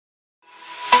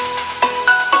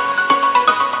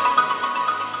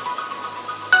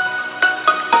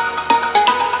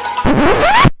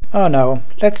Oh no,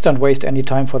 let's don't waste any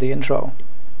time for the intro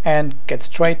and get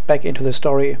straight back into the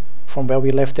story from where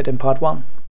we left it in part 1.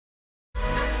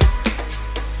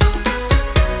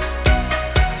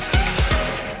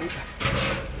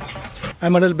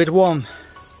 I'm a little bit warm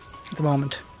at the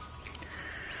moment.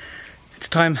 It's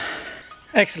time.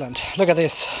 Excellent, look at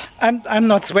this. I'm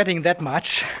not sweating that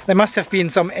much. There must have been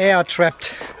some air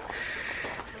trapped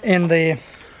in the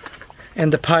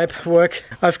pipe work.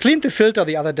 I've cleaned the filter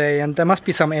the other day and there must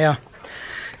be some air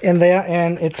in there,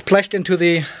 and it splashed into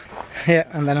the here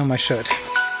and then on my shirt.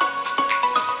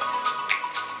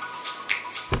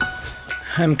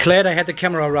 I'm glad I had the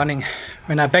camera running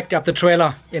when I backed up the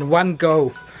trailer in one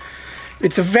go.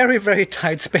 It's a very, very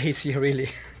tight space here,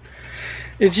 really.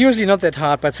 It's usually not that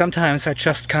hard, but sometimes I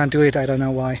just can't do it. I don't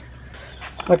know why.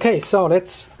 Okay, so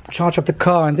let's charge up the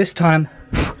car, and this time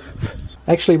I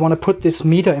actually want to put this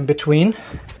meter in between.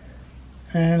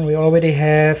 And we already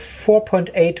have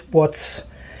 4.8 watts.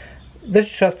 This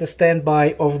is just the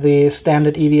standby of the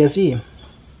standard EVSE.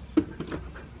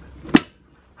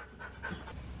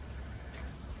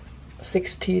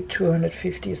 60,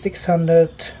 250, 600,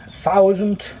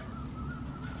 1000.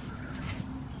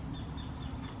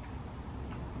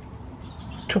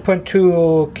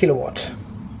 2.2 kilowatt.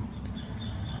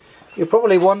 You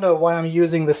probably wonder why I'm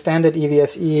using the standard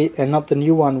EVSE and not the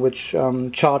new one, which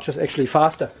charges actually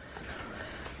faster.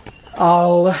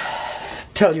 I'll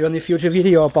tell you in the future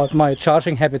video about my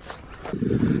charging habits.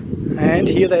 And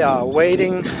here they are,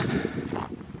 waiting.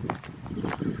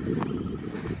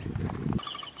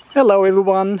 Hello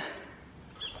everyone.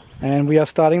 And we are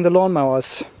starting the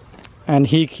lawnmowers. And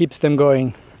he keeps them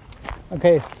going.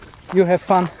 Okay, you have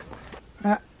fun.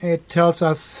 It tells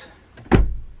us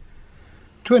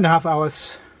 2.5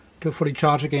 hours to fully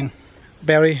charge again.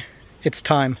 Barry, it's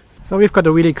time. So we've got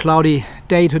a really cloudy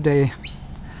day today,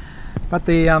 but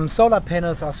the solar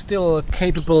panels are still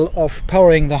capable of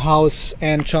powering the house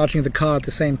and charging the car at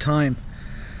the same time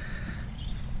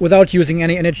without using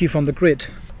any energy from the grid.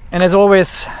 And as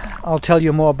always, I'll tell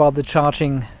you more about the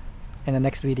charging in the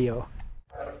next video.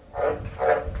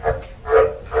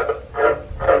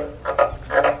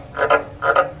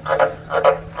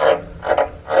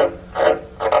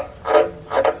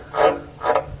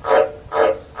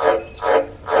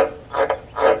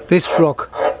 This frog.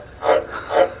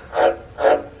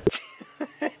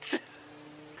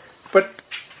 But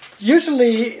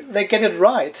usually they get it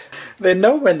right. They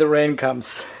know when the rain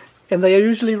comes, and they are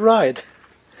usually right.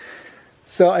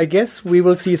 So I guess we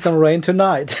will see some rain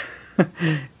tonight.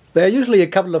 They're usually a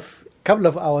couple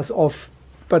of hours off,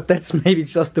 but that's maybe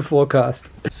just the forecast.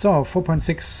 So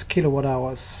 4.6 kilowatt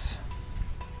hours.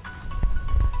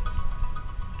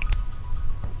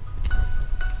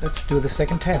 Let's do the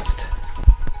second test.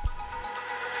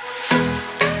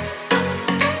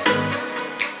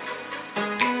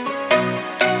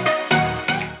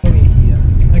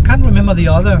 I can't remember the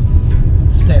other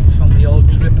stats from the old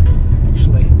trip,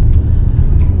 actually.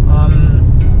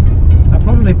 I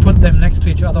probably put them next to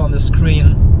each other on the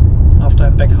screen after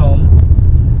I'm back home,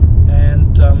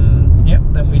 and yeah,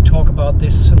 then we talk about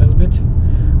this a little bit.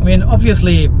 I mean,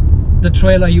 obviously the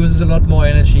trailer uses a lot more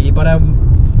energy, but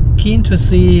I'm keen to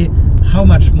see how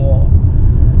much more.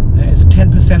 Is it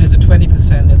 10%, is it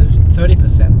 20%, is it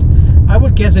 30%? I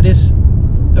would guess it is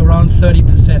around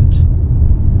 30%.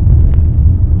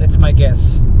 That's my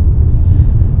guess.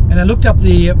 And I looked up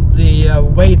the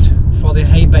weight for the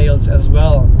hay bales as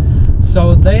well.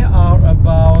 So they are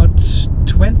about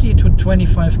 20 to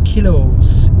 25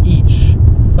 kilos each.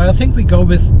 But I think we go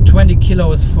with 20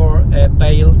 kilos for a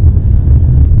bale.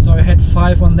 So I had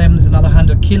 5 on them, there's another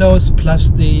 100 kilos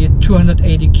plus the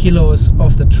 280 kilos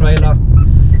of the trailer.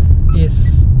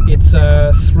 It's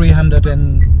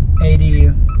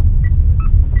 380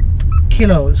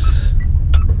 kilos.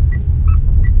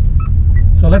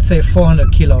 So let's say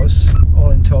 400 kilos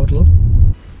all in total.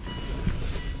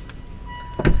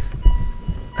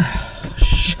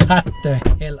 Shut the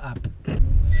hell up.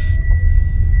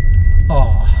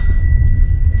 Oh.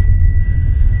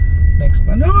 Next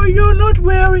one. Oh, you're not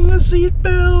wearing a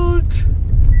seatbelt.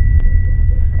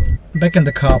 Back in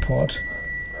the carport.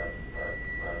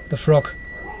 The frog.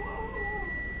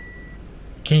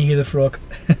 Can you hear the frog?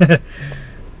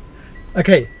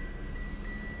 Okay.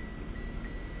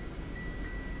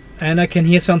 And I can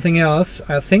hear something else.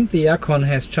 I think the aircon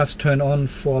has just turned on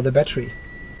for the battery.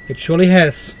 It surely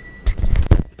has.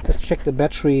 Let's check the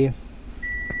battery.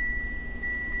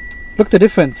 Look the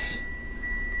difference.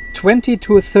 20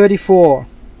 to 34.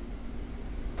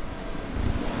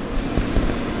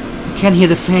 You can hear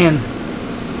the fan.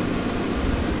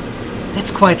 That's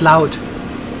quite loud.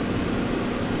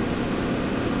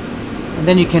 And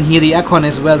then you can hear the aircon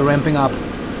as well ramping up.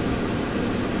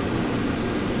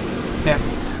 Yeah.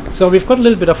 So we've got a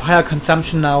little bit of higher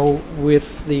consumption now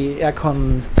with the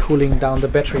aircon cooling down the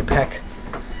battery pack.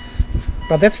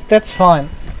 But that's fine.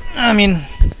 I mean,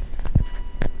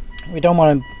 we don't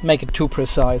want to make it too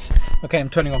precise. Okay, I'm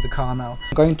turning off the car now.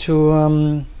 I'm going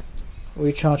to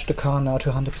recharge the car now to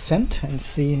 100% and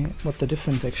see what the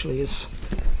difference actually is.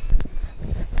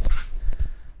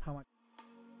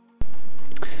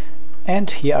 And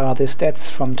here are the stats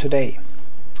from today.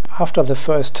 After the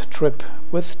first trip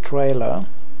with trailer,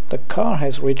 the car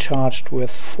has recharged with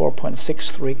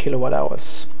 4.63 kilowatt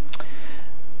hours.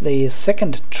 The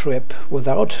second trip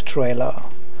without trailer,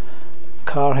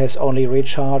 car has only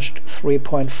recharged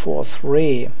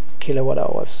 3.43 kilowatt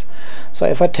hours. So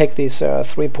if I take these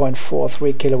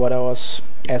 3.43 kilowatt hours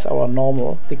as our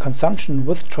normal, the consumption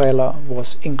with trailer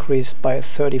was increased by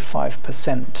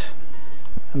 35%.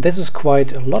 And this is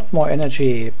quite a lot more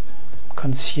energy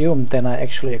consumed than I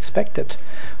actually expected,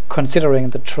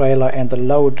 considering the trailer and the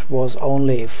load was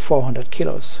only 400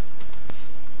 kilos.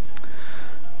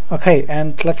 Okay,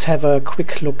 and let's have a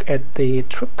quick look at the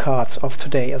trip cards of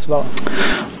today as well.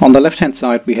 On the left hand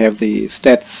side we have the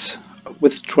stats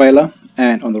with trailer,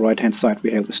 and on the right hand side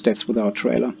we have the stats without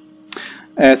trailer.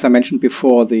 As I mentioned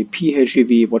before, the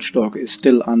PHEV Watchdog is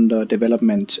still under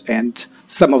development, and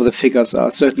some of the figures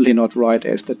are certainly not right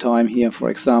as the time here, for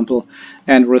example,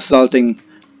 and resulting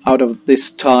out of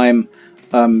this time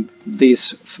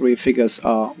these three figures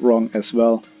are wrong as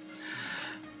well.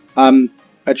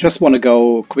 I just want to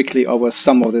go quickly over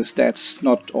some of the stats,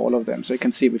 not all of them. So you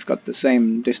can see we've got the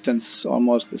same distance,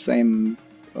 almost the same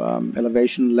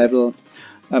elevation level.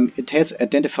 It has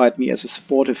identified me as a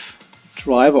sportive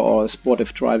driver or a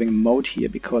sportive driving mode here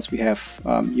because we have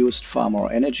used far more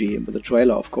energy with the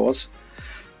trailer, of course,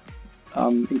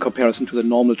 in comparison to the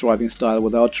normal driving style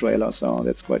without trailer. So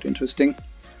that's quite interesting.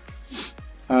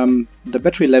 The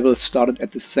battery level started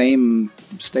at the same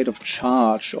state of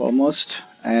charge almost,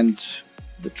 and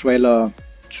the trailer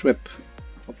trip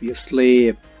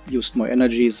obviously used more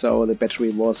energy, so the battery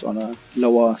was on a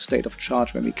lower state of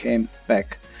charge when we came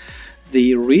back.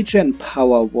 The regen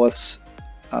power was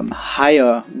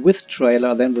higher with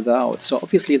trailer than without, so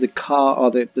obviously the car or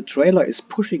the trailer is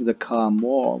pushing the car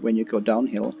more when you go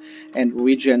downhill and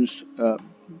regens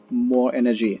more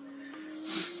energy.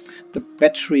 The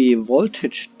battery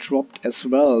voltage dropped as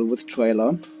well with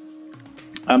trailer,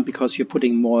 because you're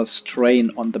putting more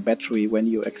strain on the battery when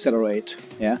you accelerate.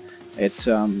 Yeah,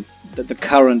 the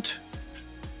current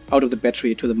out of the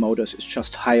battery to the motors is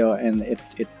just higher, and it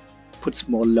puts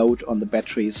more load on the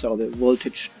battery, so the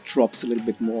voltage drops a little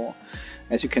bit more.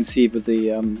 As you can see with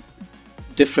the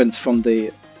difference from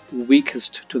the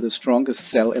weakest to the strongest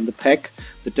cell in the pack,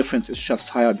 the difference is just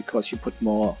higher because you put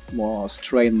more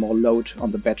strain, more load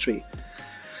on the battery.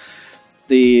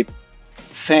 The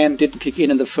fan didn't kick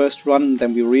in the first run,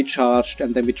 then we recharged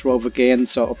and then we drove again,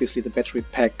 so obviously the battery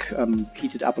pack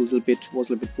heated up a little bit, was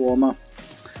a little bit warmer,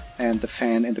 and the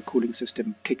fan and the cooling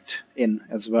system kicked in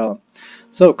as well.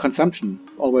 So consumption,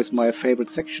 always my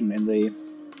favorite section in the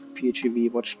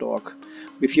PHEV Watchdog.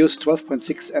 We've used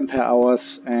 12.6 ampere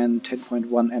hours and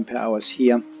 10.1 ampere hours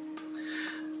here,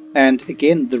 and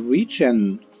again the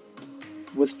regen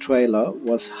with trailer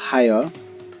was higher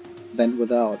than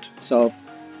without, so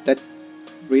that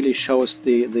really shows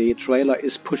the trailer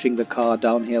is pushing the car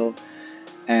downhill,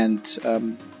 and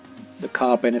the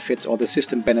car benefits or the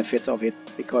system benefits of it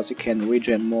because it can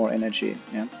regen more energy.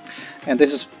 Yeah, and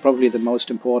this is probably the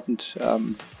most important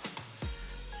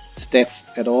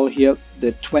stats at all here,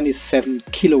 the 27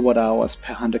 kilowatt hours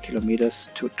per 100 kilometers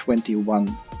to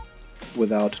 21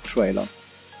 without trailer.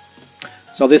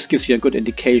 So this gives you a good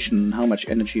indication how much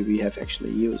energy we have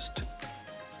actually used.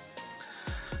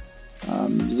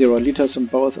 0 liters on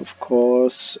both, of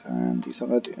course, and these are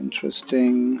not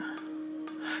interesting.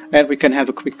 And we can have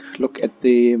a quick look at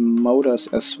the motors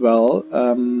as well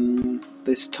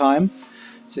this time.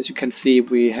 So as you can see,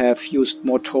 we have used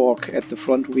more torque at the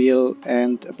front wheel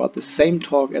and about the same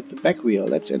torque at the back wheel.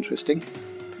 That's interesting.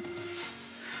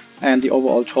 And the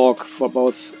overall torque for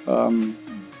both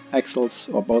axles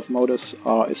or both motors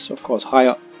is of course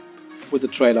higher with the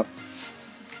trailer.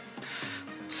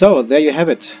 So there you have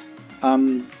it.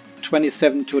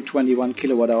 27 to 21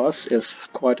 kilowatt hours is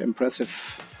quite impressive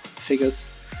figures.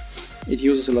 It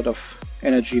uses a lot of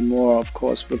energy more, of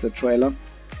course, with the trailer.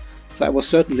 So I was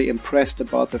certainly impressed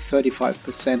about the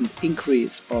 35%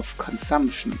 increase of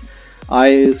consumption.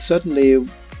 I certainly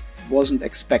wasn't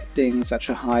expecting such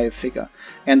a high figure.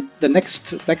 And the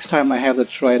next time I have the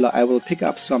trailer, I will pick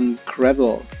up some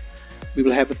gravel we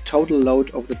will have a total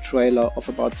load of the trailer of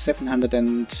about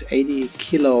 780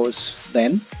 kilos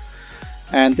then.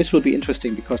 And this will be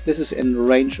interesting because this is in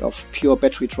range of pure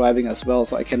battery driving as well,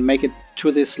 so I can make it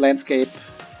to this landscape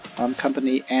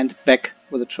company and back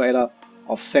with a trailer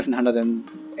of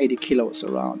 780 kilos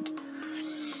around.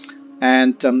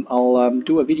 And I'll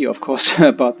do a video, of course,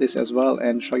 about this as well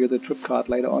and show you the trip card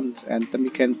later on, and then we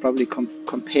can probably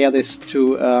compare this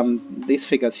to these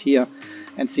figures here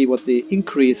and see what the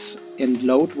increase in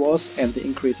load was and the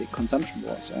increase in consumption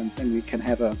was, and then we can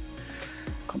have a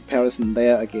comparison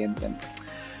there again then.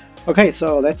 Okay,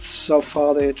 so that's so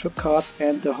far the trip cards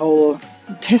and the whole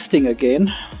testing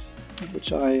again,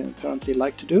 which I apparently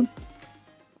like to do.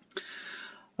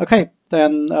 Okay,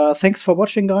 then thanks for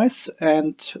watching, guys,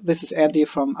 and this is Andy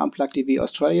from Unplugged EV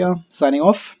Australia signing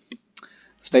off.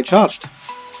 Stay charged.